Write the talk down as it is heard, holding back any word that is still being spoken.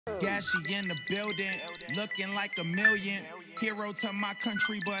Gashi in the building, looking like a million. Hero to my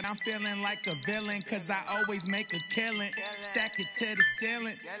country, but I'm feeling like a villain, cause I always make a killing. Stack it to the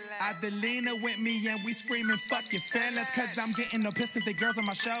ceiling. Adelina with me and we screaming fuck your feelings, cause I'm getting no piss cause they girls on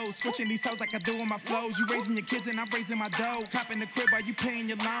my shows. Switching these hoes like I do on my flows. You raising your kids and I'm raising my dough. Copping the crib while you paying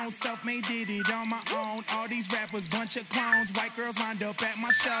your loans. Self-made, did it on my own. All these rappers, bunch of clones. White girls lined up at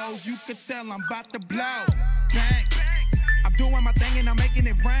my shows. You could tell I'm about to blow. Bang. I'm doing my thing and I'm making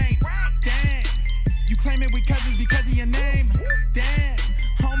it rain. Damn. You claiming we cousins because of your name. Damn,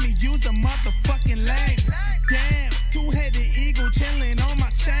 homie, you's a motherfucking lame. Damn, two-headed eagle chilling on my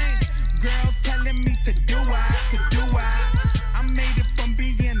chain. Girls telling me to do I.